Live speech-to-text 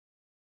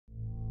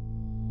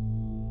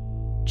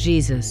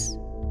Jesus.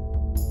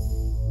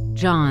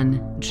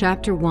 John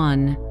chapter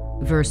 1,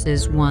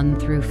 verses 1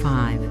 through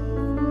 5.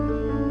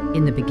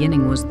 In the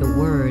beginning was the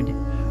Word,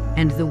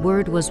 and the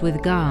Word was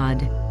with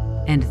God,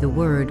 and the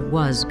Word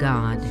was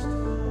God.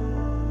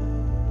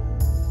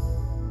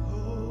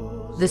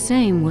 The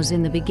same was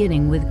in the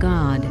beginning with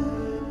God.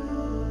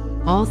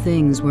 All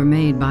things were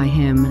made by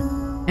him,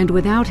 and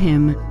without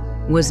him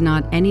was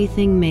not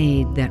anything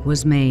made that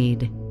was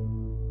made.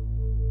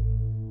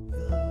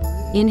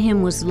 In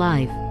him was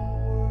life,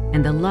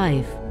 and the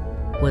life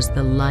was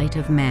the light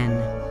of men.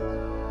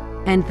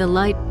 And the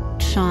light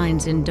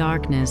shines in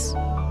darkness,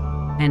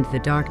 and the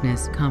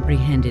darkness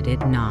comprehended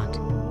it not.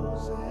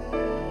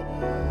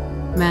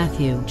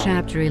 Matthew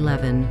chapter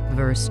 11,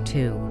 verse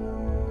 2.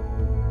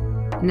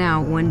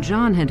 Now when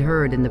John had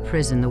heard in the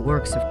prison the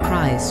works of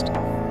Christ,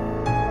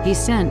 he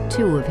sent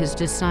 2 of his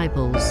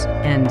disciples,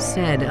 and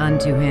said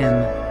unto him,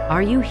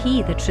 Are you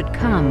he that should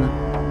come,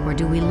 or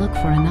do we look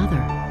for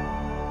another?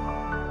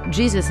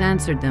 Jesus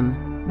answered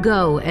them,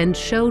 Go and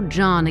show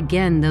John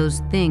again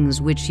those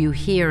things which you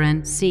hear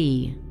and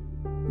see.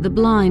 The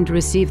blind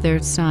receive their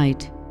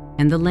sight,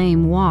 and the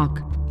lame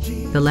walk.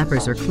 The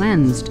lepers are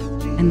cleansed,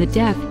 and the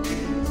deaf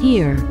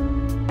hear.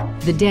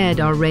 The dead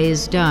are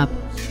raised up,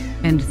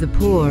 and the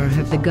poor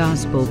have the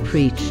gospel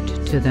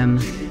preached to them.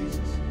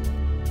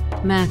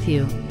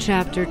 Matthew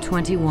chapter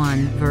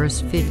 21, verse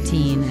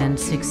 15 and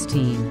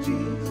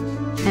 16.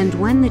 And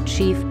when the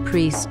chief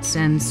priests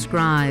and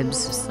scribes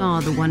saw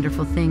the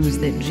wonderful things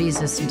that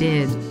Jesus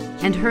did,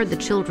 and heard the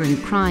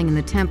children crying in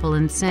the temple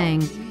and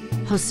saying,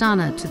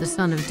 Hosanna to the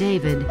Son of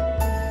David,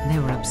 they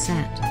were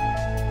upset,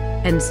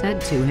 and said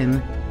to him,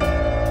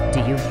 Do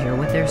you hear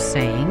what they're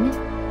saying?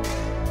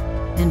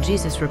 And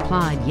Jesus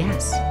replied,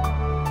 Yes.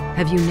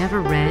 Have you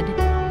never read,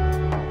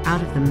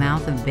 Out of the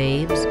mouth of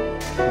babes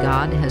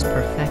God has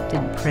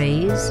perfected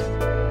praise?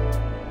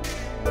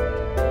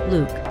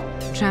 Luke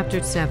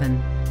chapter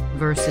 7,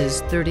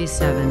 verses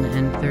 37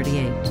 and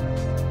 38.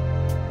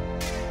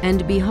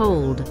 And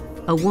behold,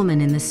 a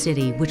woman in the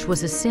city, which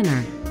was a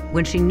sinner,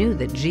 when she knew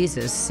that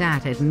Jesus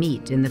sat at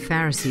meat in the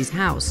Pharisee's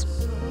house,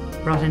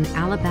 brought an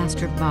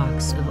alabaster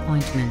box of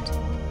ointment,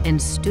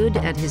 and stood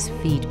at his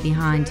feet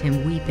behind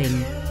him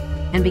weeping,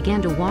 and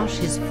began to wash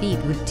his feet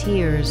with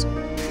tears,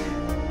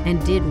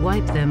 and did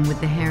wipe them with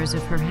the hairs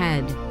of her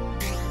head,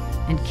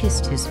 and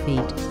kissed his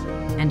feet,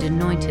 and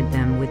anointed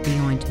them with the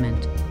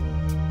ointment.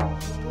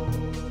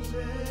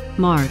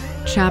 Mark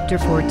chapter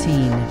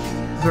 14,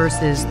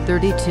 verses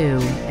 32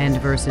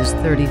 and verses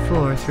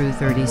 34 through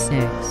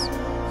 36.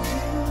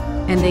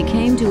 And they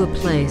came to a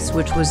place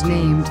which was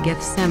named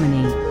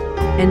Gethsemane,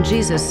 and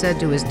Jesus said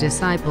to his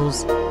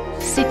disciples,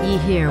 Sit ye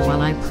here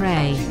while I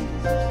pray.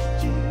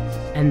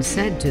 And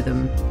said to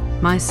them,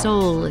 My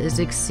soul is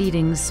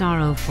exceeding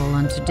sorrowful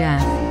unto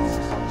death.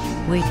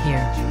 Wait here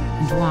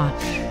and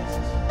watch.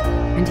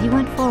 And he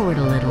went forward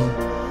a little,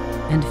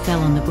 and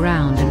fell on the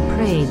ground, and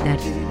prayed that,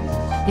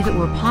 if it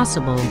were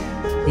possible,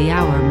 the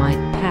hour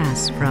might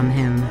pass from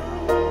him.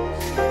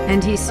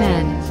 And he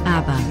said,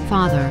 Abba,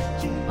 Father,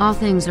 all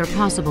things are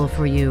possible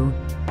for you.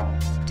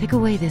 Take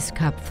away this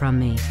cup from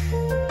me.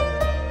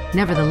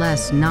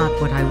 Nevertheless, not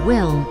what I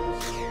will,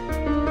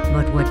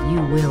 but what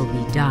you will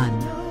be done.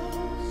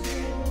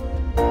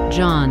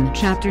 John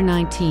chapter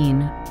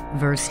 19,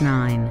 verse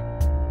 9.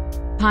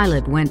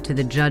 Pilate went to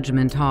the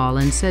judgment hall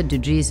and said to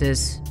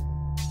Jesus,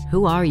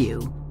 Who are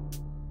you?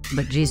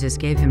 But Jesus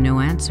gave him no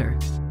answer.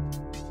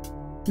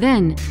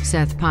 Then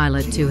saith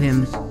Pilate to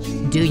him,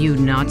 Do you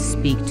not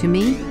speak to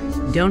me?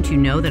 Don't you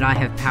know that I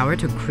have power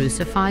to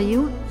crucify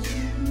you,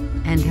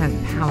 and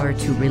have power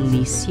to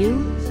release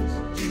you?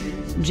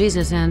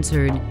 Jesus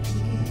answered,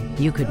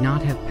 You could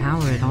not have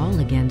power at all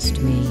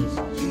against me,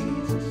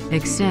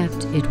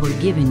 except it were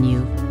given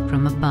you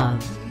from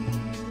above.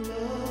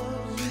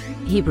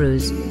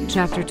 Hebrews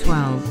chapter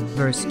 12,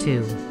 verse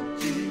 2.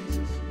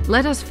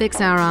 Let us fix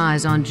our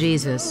eyes on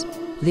Jesus,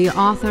 the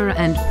author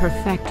and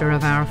perfecter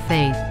of our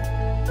faith,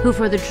 who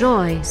for the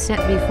joy set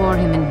before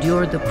him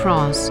endured the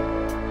cross,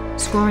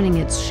 scorning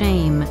its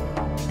shame,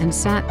 and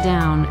sat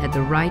down at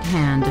the right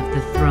hand of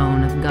the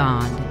throne of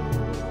God.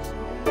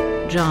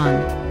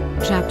 John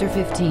chapter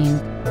 15,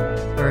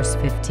 verse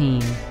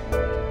 15.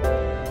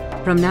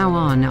 From now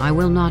on I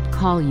will not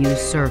call you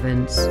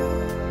servants,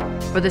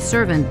 for the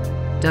servant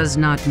does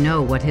not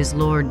know what his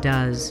Lord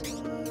does.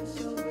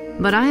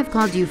 But I have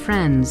called you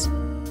friends,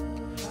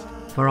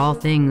 for all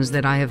things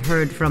that I have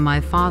heard from my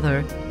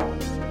Father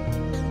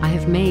I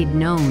have made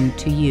known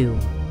to you.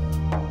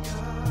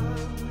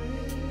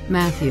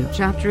 Matthew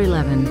chapter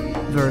 11,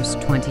 verse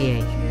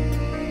 28.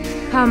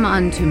 Come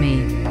unto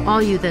me,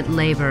 all you that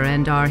labor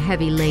and are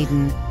heavy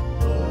laden,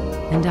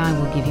 and I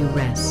will give you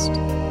rest.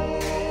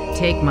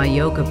 Take my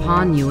yoke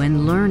upon you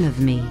and learn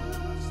of me,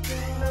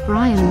 for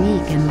I am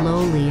meek and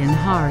lowly in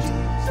heart,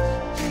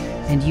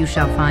 and you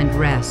shall find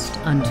rest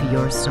unto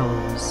your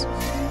souls.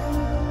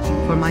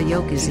 For my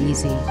yoke is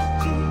easy,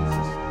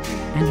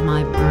 and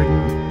my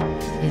burden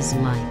is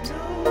light.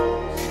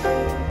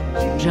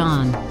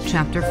 John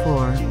chapter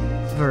 4,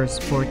 verse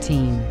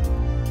 14.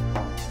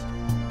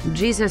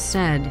 Jesus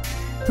said,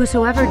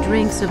 "Whosoever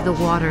drinks of the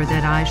water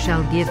that I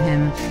shall give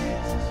him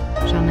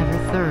shall never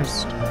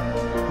thirst,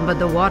 but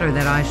the water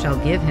that I shall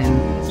give him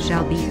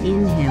shall be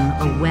in him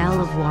a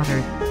well of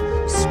water,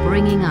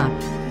 springing up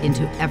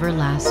into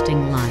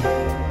everlasting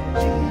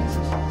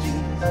life."